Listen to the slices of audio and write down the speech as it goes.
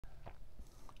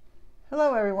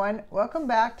Hello everyone, welcome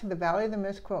back to the Valley of the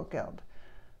Mist Quilt Guild.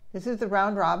 This is the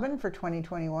round robin for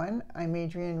 2021. I'm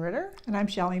Adriane Ritter. And I'm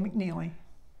Shelley McNeely.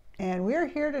 And we're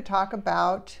here to talk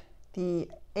about the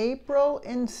April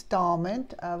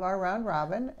installment of our round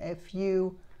robin. If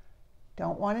you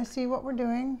don't want to see what we're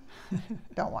doing,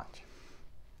 don't watch.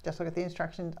 Just look at the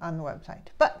instructions on the website.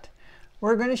 But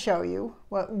we're going to show you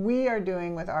what we are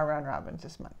doing with our round robins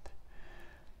this month.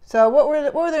 So what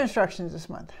were the instructions this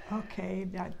month? Okay,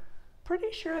 I'm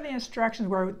pretty sure the instructions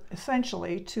were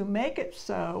essentially to make it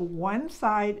so one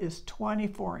side is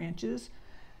 24 inches,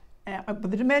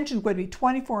 but the dimensions would be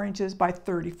 24 inches by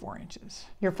 34 inches.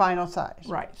 Your final size.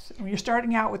 Right. So you're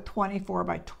starting out with 24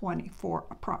 by 24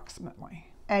 approximately.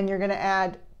 And you're going to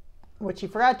add, what you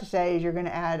forgot to say is you're going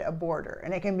to add a border.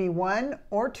 And it can be 1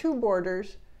 or 2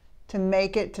 borders to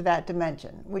make it to that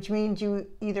dimension, which means you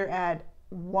either add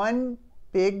 1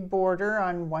 big border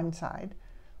on one side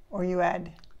or you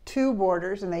add 2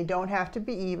 borders, and they don't have to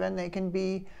be even. They can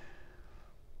be,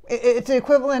 it's the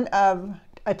equivalent of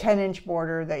a 10-inch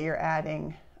border that you're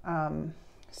adding.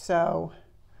 So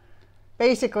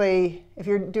basically, if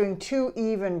you're doing 2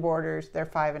 even borders, they're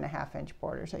 5.5-inch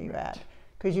borders that you add,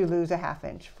 because you lose a 1/2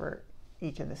 inch for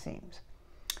each of the seams.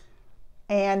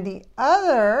 And the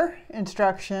other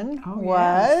instruction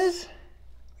was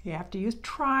you have to use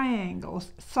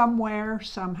triangles somewhere,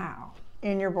 somehow.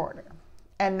 In your border.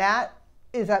 And that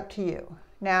is up to you.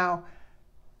 Now,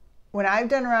 when I've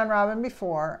done round robin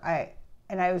before, I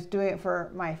was doing it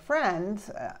for my friends,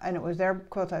 and it was their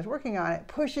quilts I was working on, it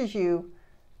pushes you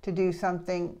to do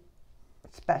something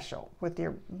special with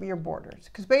your borders.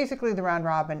 Because basically the round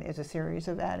robin is a series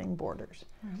of adding borders.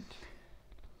 Right.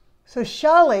 So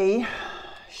Shelley,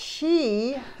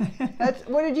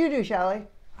 what did you do, Shelley?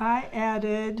 I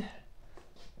added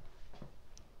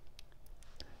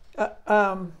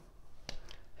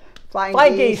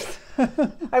flying geese.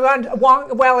 I want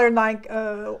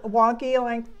wonky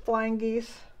length flying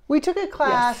geese. We took a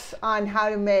class on how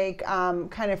to make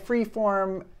kind of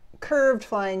free-form curved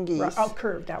flying geese. Right. Oh,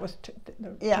 curved. That was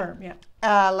the term. Yeah.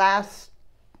 Last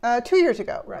 2 years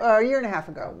ago, right. Or a year and a half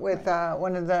ago, with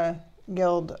one of the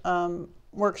guild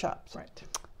workshops. Right.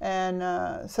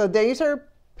 And so these are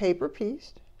paper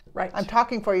pieced. Right. I'm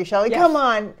talking for you, Shelley. Yes. Come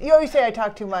on. You always say I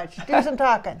talk too much. Do some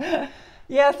talking.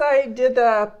 Yes, I did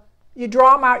you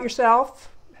draw them out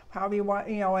yourself, however you want,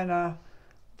 in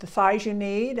the size you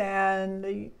need,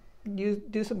 and you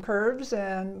do some curves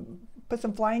and put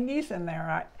some flying geese in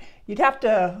there. You'd have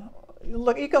to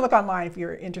look, you can look online if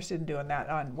you're interested in doing that,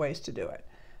 on ways to do it.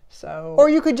 So, or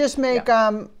you could just make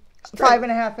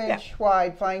 5.5-inch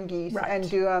wide flying geese and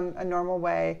do them a normal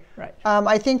way. Right.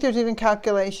 I think there's even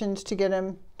calculations to get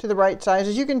them to the right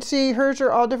sizes. You can see hers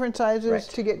are all different sizes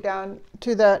to get down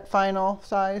to that final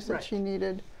size that she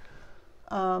needed.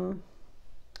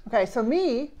 Okay, so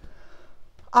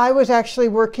I was actually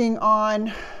working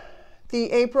on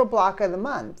the April block of the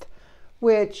month,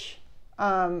 which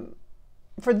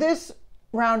for this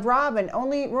round robin,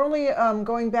 we're only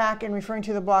going back and referring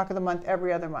to the block of the month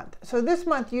every other month. So this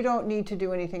month you don't need to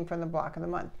do anything from the block of the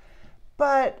month.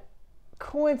 But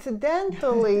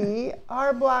coincidentally,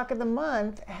 our block of the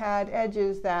month had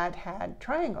edges that had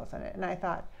triangles in it. And I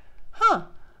thought,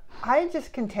 I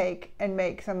just can take and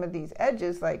make some of these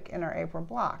edges like in our April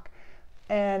block.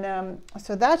 And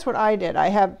so that's what I did. I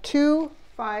have 2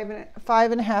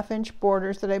 5.5-inch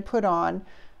borders that I put on.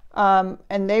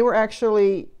 And they were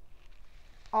actually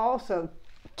also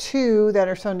 2 that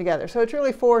are sewn together. So it's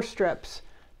really 4 strips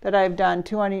that I've done,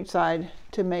 2 on each side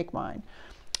to make mine.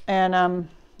 And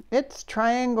it's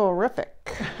triangle-rific.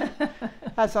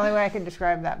 That's the only way I can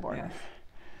describe that border. Yes.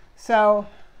 So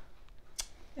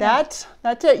that's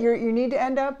it. You need to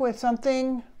end up with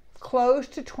something close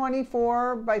to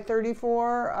 24 by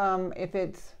 34. If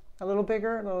it's a little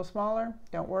bigger, a little smaller,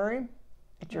 don't worry.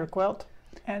 It's your quilt.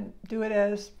 And do it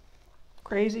as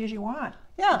crazy as you want.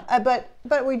 Yeah,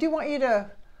 but we do want you to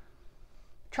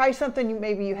try something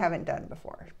maybe you haven't done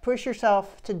before. Push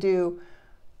yourself to do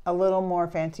a little more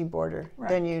fancy border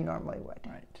than you normally would.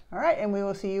 Right. All right, and we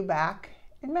will see you back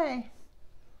in May.